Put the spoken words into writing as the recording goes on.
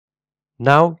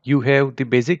Now you have the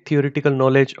basic theoretical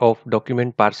knowledge of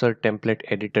Document Parser template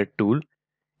editor tool.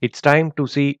 It's time to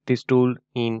see this tool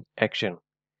in action.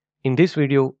 In this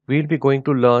video, we'll be going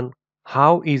to learn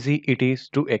how easy it is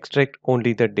to extract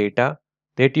only the data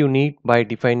that you need by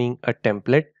defining a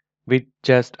template with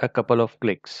just a couple of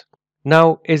clicks.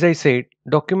 Now, as I said,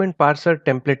 Document Parser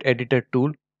template editor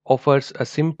tool offers a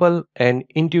simple and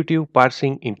intuitive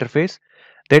parsing interface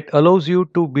that allows you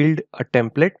to build a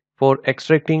template for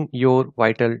extracting your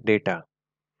vital data.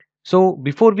 So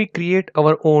before we create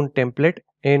our own template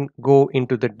and go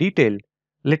into the detail,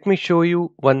 let me show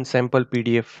you one sample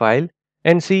PDF file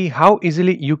and see how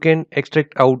easily you can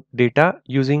extract out data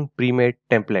using pre-made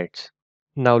templates.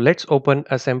 Now let's open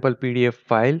a sample PDF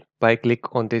file by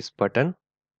click on this button,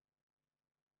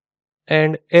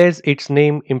 and as its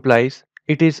name implies,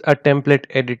 it is a template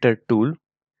editor tool.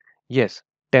 Yes,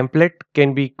 template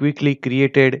can be quickly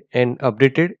created and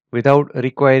updated without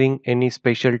requiring any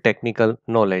special technical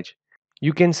knowledge.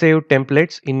 You can save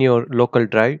templates in your local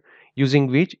drive, using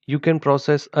which you can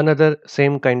process another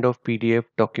same kind of PDF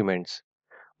documents.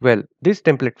 Well, this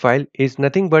template file is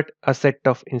nothing but a set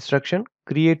of instruction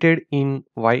created in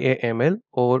YAML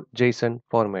or JSON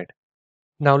format.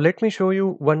 Now let me show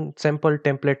you one sample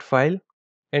template file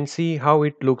and see how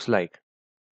it looks like.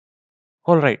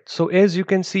 Alright, so as you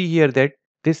can see here that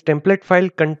this template file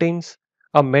contains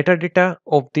a metadata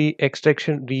of the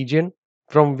extraction region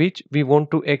from which we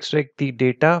want to extract the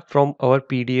data from our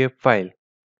PDF file.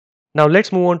 Now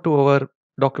let's move on to our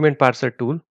document parser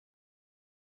tool.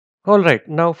 Alright,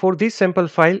 now for this sample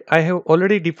file I have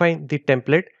already defined the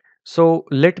template. So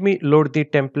let me load the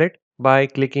template by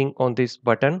clicking on this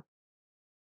button.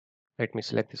 Let me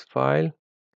select this file.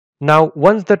 Now,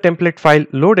 once the template file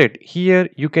loaded, here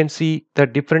you can see the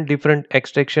different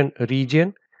extraction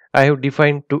region I have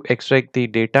defined to extract the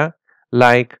data,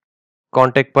 like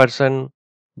contact person,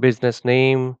 business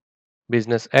name,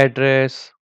 business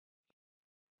address,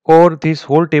 or this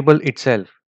whole table itself.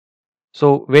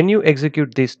 So when you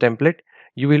execute this template,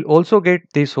 you will also get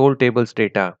this whole table's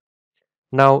data.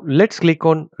 Now let's click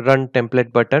on Run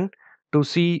Template button to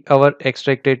see our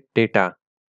extracted data.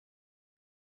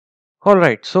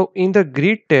 Alright, so in the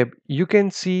grid tab, you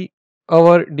can see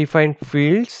our defined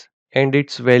fields and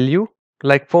its value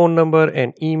like phone number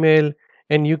and email,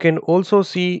 and you can also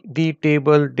see the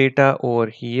table data over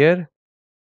here.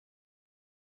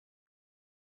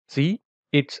 See,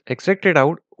 it's extracted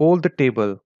out all the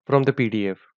table from the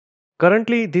PDF.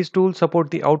 Currently, this tool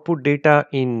support the output data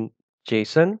in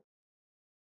JSON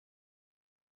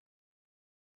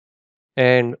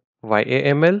and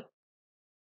YAML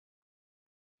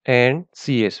and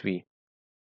CSV.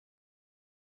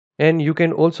 And you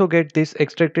can also get this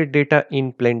extracted data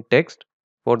in plain text.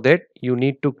 For that, you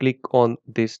need to click on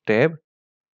this tab,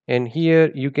 and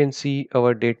here you can see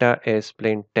our data as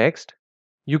plain text.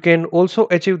 You can also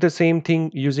achieve the same thing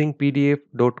using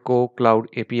pdf.co cloud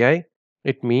API.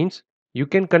 It means you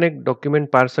can connect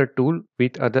document parser tool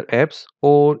with other apps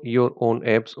or your own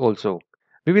apps also.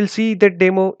 We will see that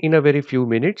demo in a very few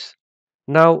minutes.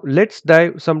 Now let's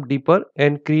dive some deeper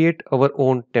and create our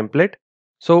own template.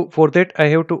 So for that I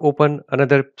have to open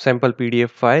another sample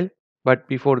PDF file, but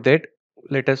before that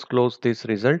let us close this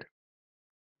result.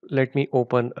 Let me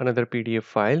open another PDF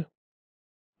file.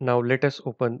 Now let us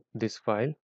open this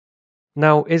file.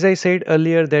 Now, as I said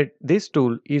earlier that this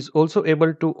tool is also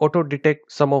able to auto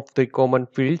detect some of the common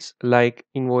fields like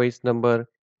invoice number,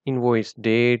 invoice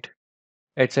date,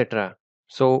 etc.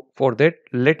 So for that,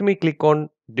 let me click on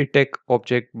detect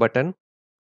object button.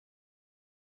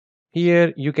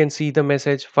 Here you can see the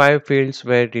message 5 fields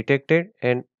were detected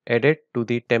and added to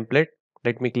the template.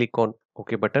 Let me click on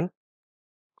OK button.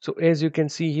 So as you can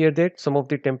see here that some of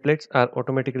the templates are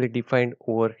automatically defined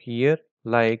over here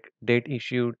like date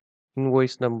issued,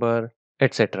 invoice number,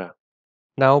 etc.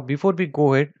 Now before we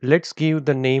go ahead, let's give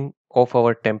the name of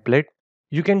our template.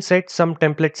 You can set some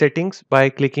template settings by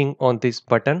clicking on this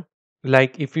button.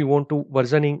 Like if you want to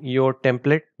versioning your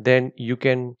template, then you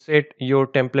can set your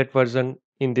template version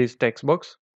in this text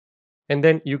box. And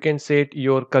then you can set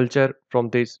your culture from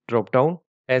this drop down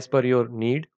as per your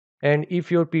need. And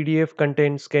if your PDF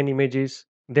contains scan images,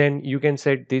 then you can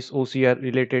set this OCR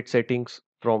related settings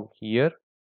from here.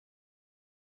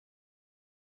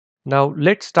 Now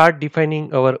let's start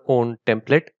defining our own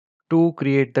template. To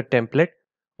create the template,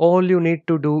 all you need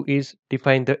to do is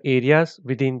define the areas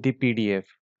within the PDF.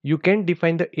 You can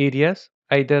define the areas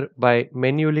either by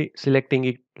manually selecting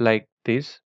it like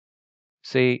this,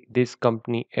 say this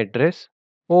company address,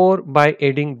 or by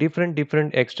adding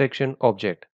different extraction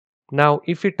object. Now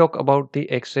if we talk about the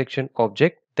extraction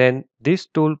object, then this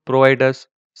tool provides us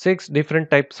 6 different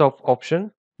types of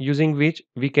options using which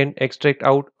we can extract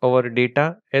out our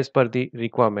data as per the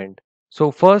requirement.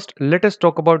 So first, let us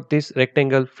talk about this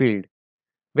rectangle field.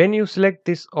 When you select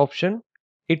this option,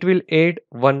 it will add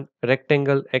one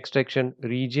rectangle extraction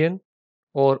region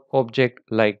or object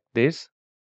like this.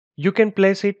 You can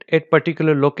place it at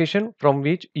particular location from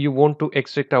which you want to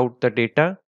extract out the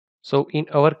data. So in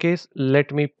our case,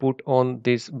 let me put on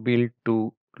this build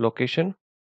to location.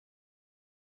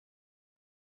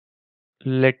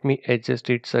 Let me adjust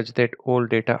it such that all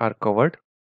data are covered.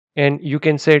 And you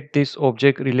can set this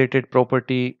object related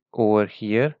property over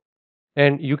here.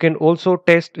 And you can also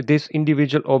test this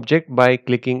individual object by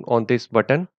clicking on this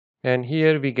button. And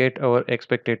here we get our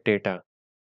expected data.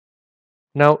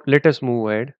 Now let us move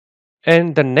ahead.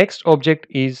 And the next object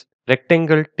is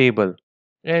rectangle table.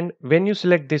 And when you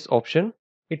select this option,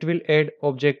 it will add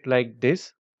object like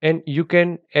this. And you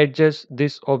can adjust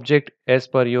this object as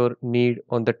per your need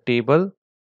on the table.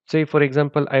 Say for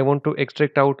example, I want to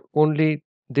extract out only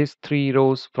these 3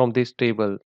 rows from this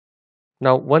table.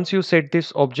 Now once you set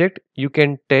this object, you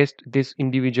can test this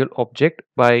individual object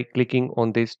by clicking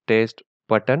on this test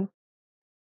button.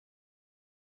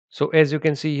 So as you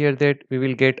can see here that we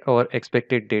will get our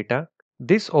expected data.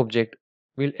 This object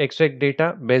will extract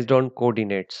data based on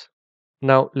coordinates.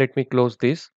 Now let me close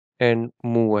this and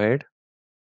move ahead.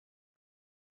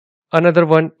 Another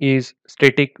one is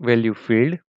static value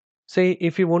field. Say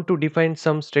if you want to define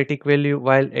some static value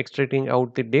while extracting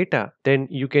out the data, then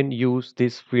you can use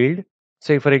this field.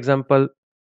 Say for example,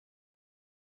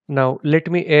 now let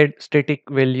me add static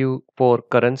value for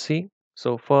currency.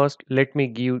 So first let me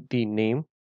give the name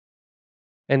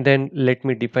and then let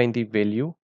me define the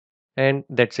value, and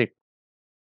that's it.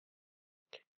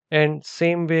 And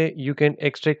same way you can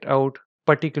extract out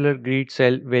particular grid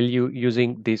cell value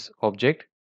using this object.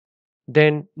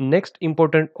 Then next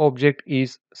important object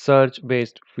is search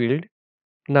based field.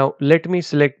 Now let me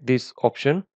select this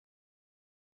option.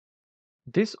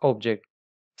 This object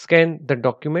scan the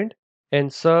document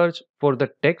and search for the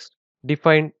text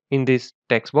defined in this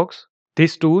text box.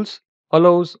 This tools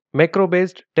allows macro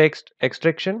based text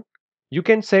extraction. You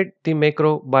can set the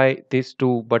macro by these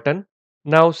two button.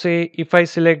 Now say if I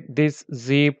select this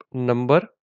zip number,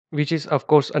 which is of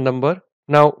course a number.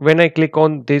 Now when I click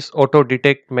on this auto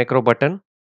detect macro button,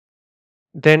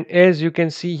 then as you can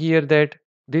see here that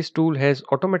this tool has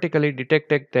automatically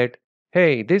detected that,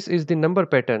 hey, this is the number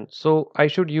pattern, so I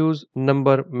should use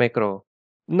number macro.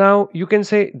 Now you can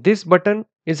say this button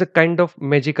is a kind of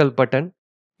magical button.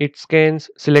 It scans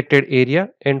selected area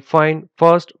and find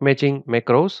first matching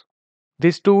macros.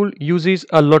 This tool uses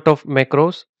a lot of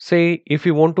macros. Say if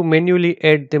you want to manually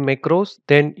add the macros,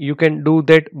 then you can do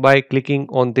that by clicking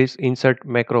on this insert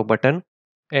macro button.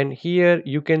 And here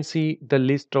you can see the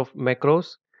list of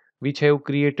macros which have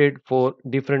created for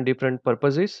different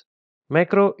purposes.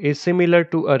 Macro is similar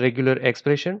to a regular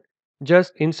expression.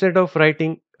 Just instead of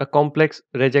writing a complex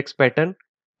regex pattern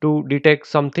to detect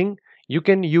something, you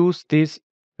can use these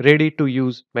ready to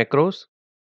use macros.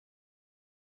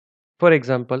 For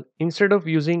example, instead of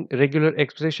using regular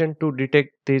expression to detect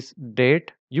this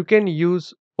date, you can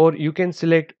use or you can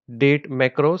select date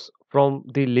macros from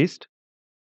the list,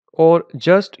 or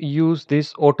just use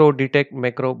this auto detect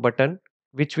macro button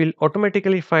which will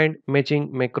automatically find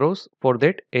matching macros for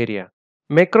that area.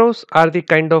 Macros are the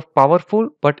kind of powerful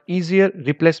but easier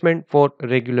replacement for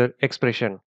regular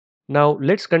expression. Now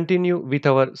let's continue with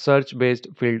our search based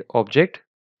field object.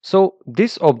 So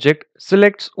this object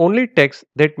selects only text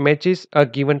that matches a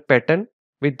given pattern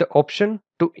with the option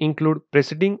to include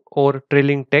preceding or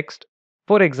trailing text.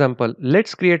 For example,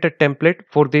 let's create a template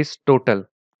for this total.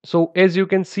 So as you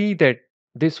can see that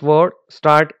this word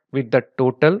start with the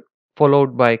total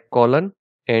followed by colon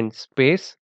and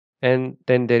space, and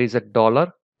then there is a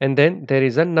dollar and then there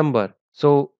is a number.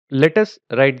 So let us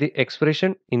write the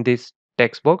expression in this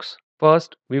text box.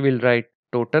 First we will write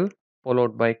total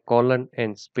followed by colon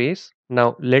and space.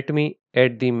 Now let me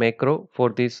add the macro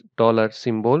for this dollar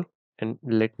symbol, and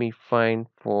let me find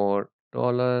for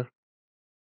dollar,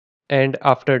 and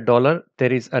after dollar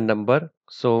there is a number,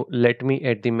 so let me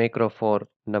add the macro for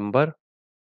number.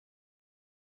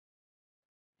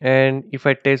 And if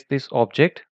I test this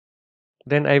object,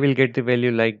 then I will get the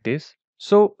value like this.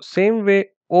 So same way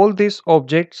all these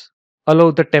objects allow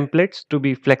the templates to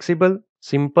be flexible,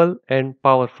 simple and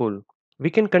powerful. We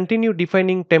can continue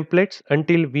defining templates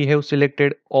until we have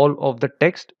selected all of the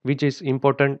text which is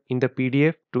important in the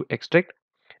PDF to extract.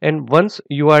 And once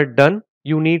you are done,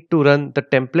 you need to run the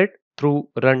template through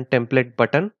run template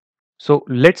button. So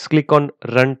let's click on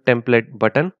run template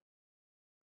button.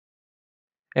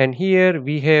 And here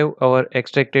we have our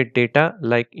extracted data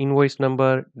like invoice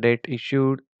number, date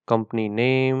issued, company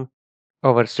name,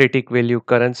 our static value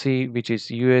currency, which is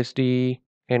USD,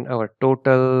 and our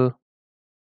total,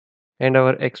 and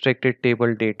our extracted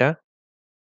table data.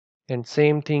 And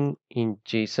same thing in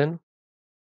JSON,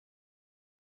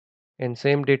 and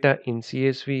same data in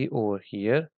CSV over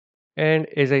here. And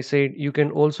as I said, you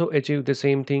can also achieve the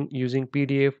same thing using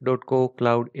pdf.co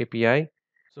Cloud API.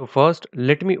 So first,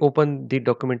 let me open the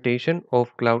documentation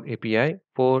of Cloud API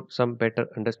for some better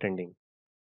understanding.